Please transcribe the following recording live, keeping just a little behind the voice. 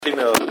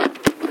Kinnah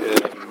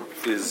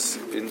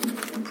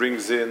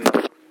brings in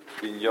the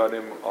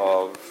inyanim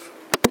of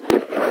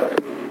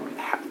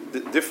the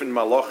different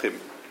Malachim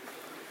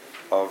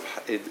of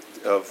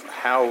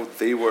how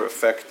they were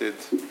affected.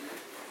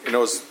 You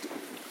know,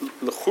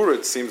 l'chura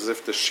it seems as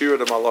if the shir of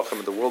the Malachim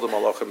and the world of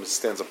Malachim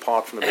stands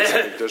apart from the Beis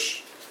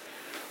Hamikdash,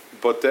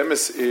 but the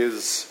emes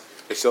is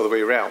it's the other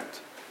way around.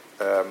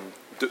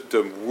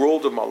 The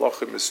world of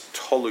Malachim is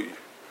totally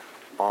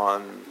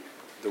on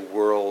the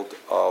world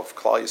of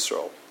Klal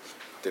Yisrael.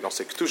 They don't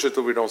say Kedusha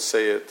till we don't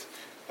say it,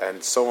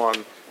 and so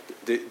on.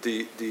 When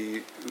the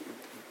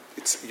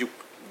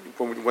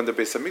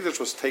Beis Hamikdash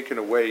was taken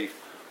away,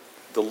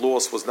 the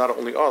loss was not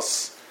only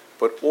us,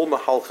 but all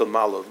Mahalchim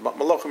Malach.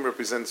 Malachim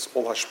represents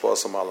all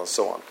Hashpa'as Malach and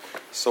so on.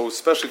 So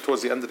especially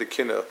towards the end of the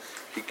Kinnah,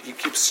 he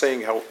keeps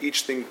saying how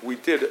each thing we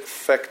did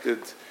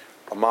affected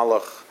a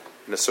Malach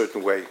in a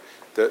certain way.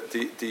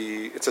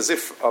 It's as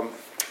if a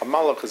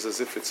Malach is as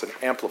if it's an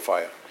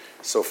amplifier.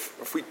 So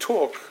if we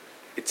talk,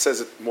 it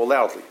says it more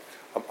loudly.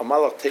 A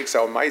Malach takes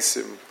our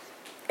maisim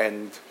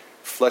and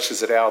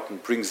fleshes it out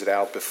and brings it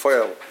out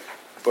before.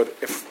 But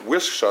if we're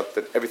shut,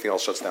 then everything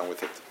else shuts down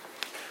with it.